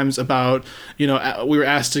these times about, you know, we were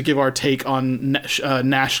asked to give our take on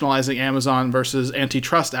nationalizing Amazon versus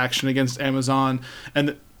antitrust action against Amazon,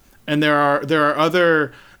 and there are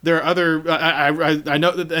other. I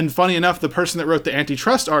know that, and funny enough, the person that wrote the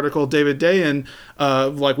antitrust article, David Dayen,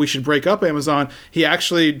 like we should break up Amazon, he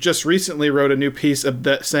actually just recently wrote a new piece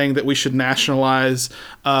saying that we should nationalize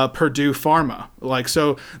Purdue Pharma. Like,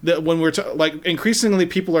 so that when we're like increasingly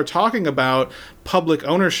people are talking about public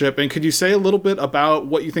ownership, and could you say a little bit about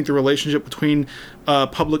what you think the relationship between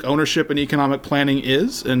public ownership and economic planning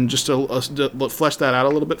is, and just to flesh that out a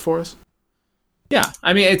little bit for us? Yeah,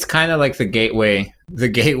 I mean, it's kind of like the gateway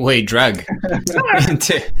drug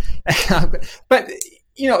into economic, but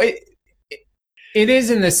you know, it is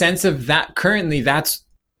in the sense of that currently that's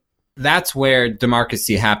where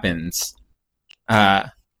democracy happens.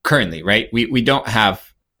 Currently, right? We don't have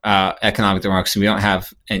economic democracy. We don't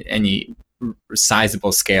have any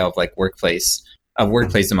sizable scale of like workplace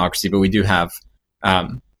democracy, but we do have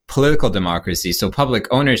political democracy. So public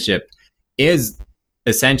ownership is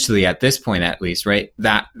essentially, at this point at least, right,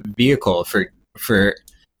 that vehicle for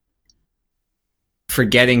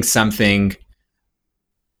getting something,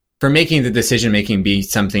 for making the decision making be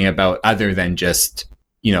something about other than just,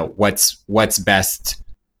 you know, what's best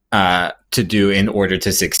to do in order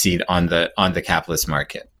to succeed on the capitalist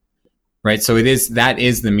market, right? So that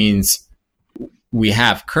is the means we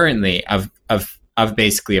have currently of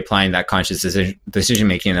basically applying that conscious decision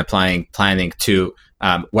making and applying planning to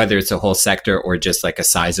whether it's a whole sector or just like a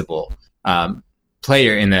sizable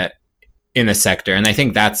player in a sector. And I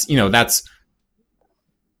think that's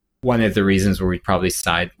one of the reasons where we probably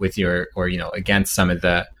side with against some of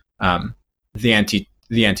the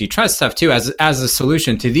antitrust stuff too, as a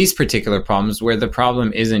solution to these particular problems, where the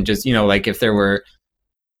problem isn't just, you know, like if there were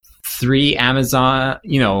 3 Amazon,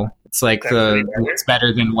 you know, it's like it's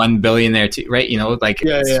better than 1 billionaire too, right? You know, like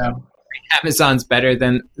Amazon's better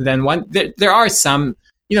than one. There are some,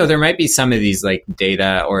 you know, there might be some of these like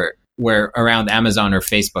data or where around Amazon or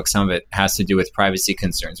Facebook, some of it has to do with privacy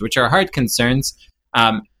concerns, which are hard concerns.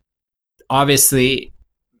 Obviously,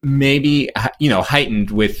 maybe, you know,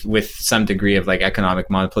 heightened with some degree of like economic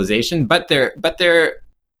monopolization, but they're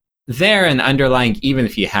there and underlying. Even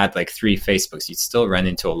if you had like 3 Facebooks, you'd still run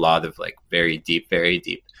into a lot of like very deep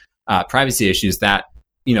privacy issues that,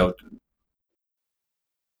 you know,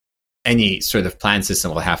 any sort of plan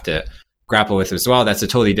system will have to grapple with as well. That's a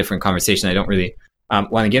totally different conversation. I don't really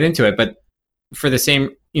want to get into it, but for the same,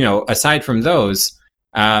 you know, aside from those,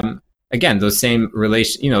 again, those same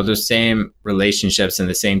relationships and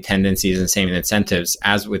the same tendencies and same incentives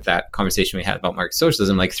as with that conversation we had about market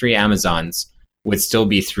socialism, like 3 Amazons would still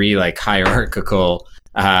be 3 like hierarchical,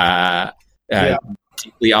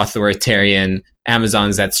 deeply authoritarian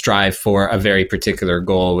Amazons that strive for a very particular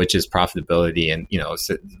goal, which is profitability and, you know,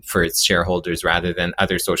 for its shareholders rather than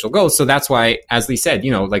other social goals. So that's why, as Leigh said, you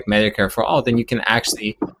know, like Medicare for All, then you can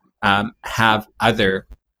actually have other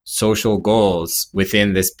social goals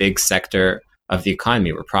within this big sector of the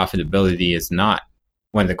economy where profitability is not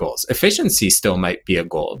one of the goals. Efficiency still might be a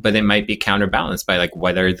goal, but it might be counterbalanced by like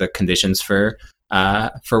what are the conditions for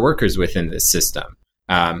workers within this system,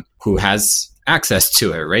 who has access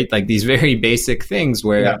to it, right? Like these very basic things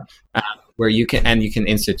where you can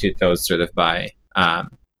institute those sort of by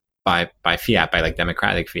fiat, by like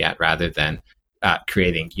democratic fiat, rather than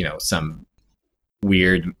creating, you know, some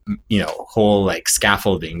weird, you know, whole like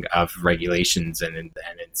scaffolding of regulations and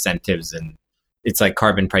incentives. And it's like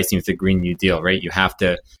carbon pricing with the Green New Deal, right? You have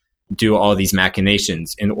to do all these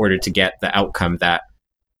machinations in order to get the outcome that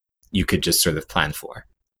you could just sort of plan for.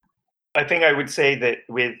 I think I would say that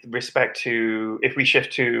with respect to, if we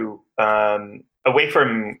shift to away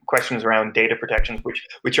from questions around data protections,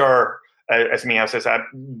 which are, as Michal says,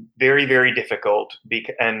 very, very difficult.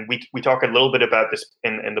 And we talk a little bit about this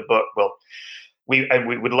in the book. Well, we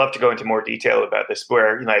would love to go into more detail about this,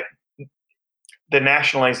 where, you know, like the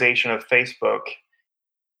nationalization of Facebook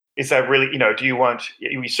is that really, do you want,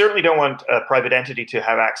 you certainly don't want a private entity to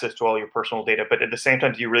have access to all your personal data, but at the same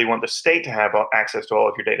time, do you really want the state to have access to all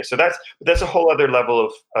of your data? So that's a whole other level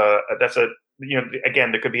of,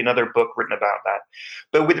 again, there could be another book written about that.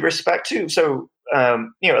 But with respect to,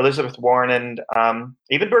 Elizabeth Warren and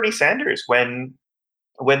even Bernie Sanders, when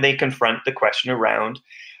they confront the question around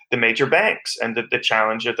the major banks and the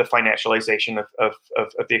challenge of the financialization of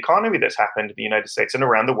the economy that's happened in the United States and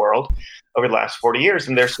around the world over the last 40 years.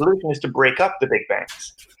 And their solution is to break up the big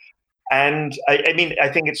banks. And I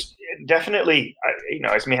think it's definitely,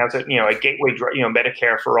 as Michal said, a gateway drug,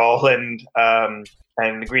 Medicare for all and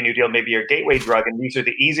the Green New Deal may be a gateway drug. And these are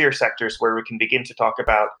the easier sectors where we can begin to talk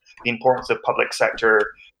about the importance of public sector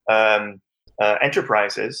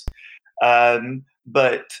enterprises.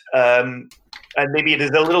 And maybe it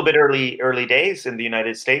is a little bit early days in the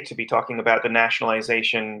United States to be talking about the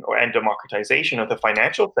nationalization and democratization of the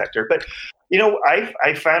financial sector. But,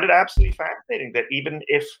 I found it absolutely fascinating that even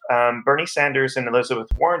if Bernie Sanders and Elizabeth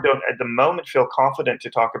Warren don't at the moment feel confident to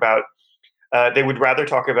talk about, they would rather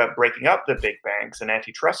talk about breaking up the big banks and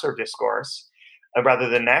antitrust discourse rather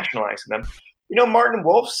than nationalizing them. Martin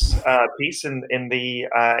Wolf's piece in the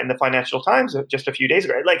Financial Times just a few days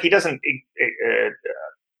ago, like he doesn't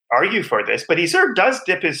argue for this, but he sort of does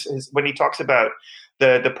dip his when he talks about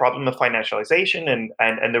the problem of financialization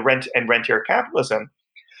and the rentier capitalism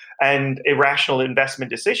and irrational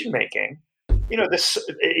investment decision making.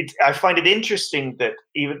 I find it interesting that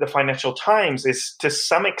even the Financial Times is to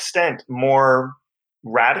some extent more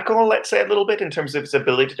radical, let's say a little bit, in terms of its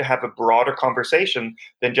ability to have a broader conversation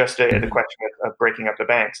than just the question of breaking up the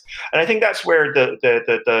banks. And I think that's where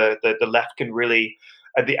the left can really,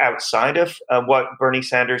 at the outside of what Bernie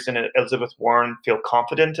Sanders and Elizabeth Warren feel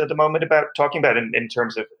confident at the moment about talking about in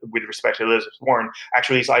terms of, with respect to Elizabeth Warren,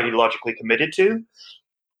 actually is ideologically committed to.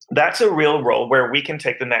 That's a real role where we can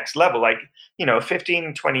take the next level. Like,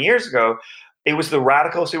 15, 20 years ago, it was the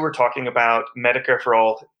radicals who were talking about Medicare for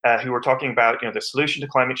all, who were talking about, the solution to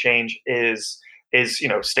climate change is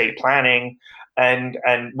state planning. And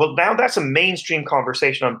well, now that's a mainstream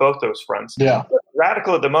conversation on both those fronts. Yeah.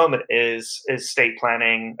 Radical at the moment is state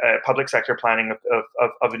planning, public sector planning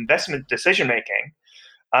of investment decision making.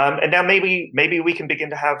 And now maybe we can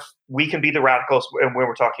begin to we can be the radicals when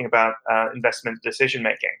we're talking about investment decision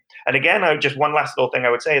making. And again, just one last little thing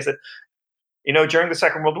I would say is that, during the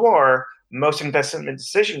Second World War, most investment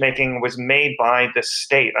decision making was made by the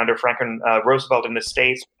state under Franklin Roosevelt in the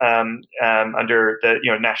States under the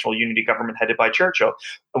national unity government headed by Churchill.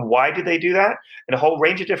 Why did they do that? In a whole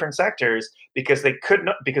range of different sectors, because they could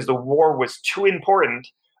not, because the war was too important.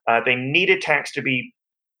 They needed tax to be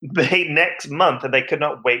paid next month, and they could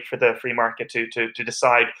not wait for the free market to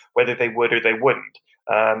decide whether they would or they wouldn't.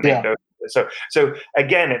 So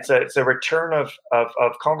again, it's a return of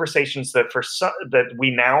conversations that that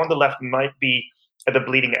we now on the left might be at the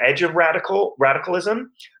bleeding edge of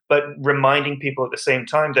radicalism, but reminding people at the same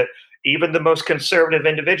time that even the most conservative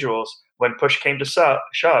individuals, when push came to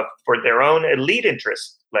shove for their own elite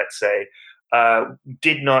interests, let's say,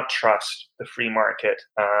 did not trust the free market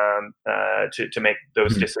to make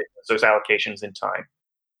those decisions, those allocations in time.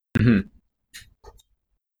 Mm-hmm.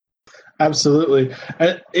 Absolutely.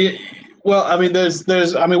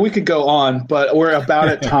 We could go on, but we're about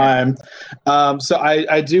at time. So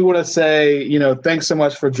I do want to say, thanks so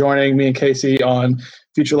much for joining me and Casey on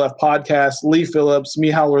Future Left Podcast. Leigh Phillips,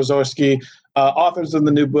 Michal Rozworski, authors of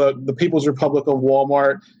the new book, The People's Republic of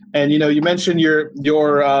Walmart. And, you mentioned your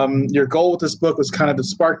goal with this book was kind of to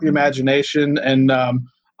spark the imagination. And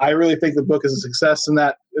I really think the book is a success in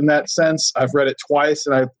that sense. I've read it twice,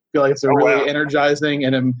 and I feel like it's a really energizing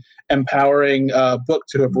and empowering book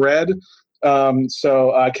to have read.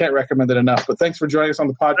 So I can't recommend it enough. But thanks for joining us on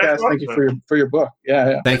the podcast. Awesome. Thank you for your book.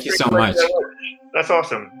 Yeah. Thank you so much. That's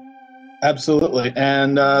awesome. Absolutely.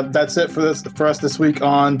 And that's it for us this week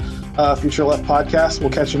on Future Left Podcast. We'll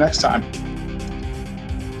catch you next time.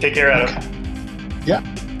 Take care, Adam. Okay.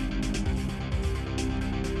 Yeah.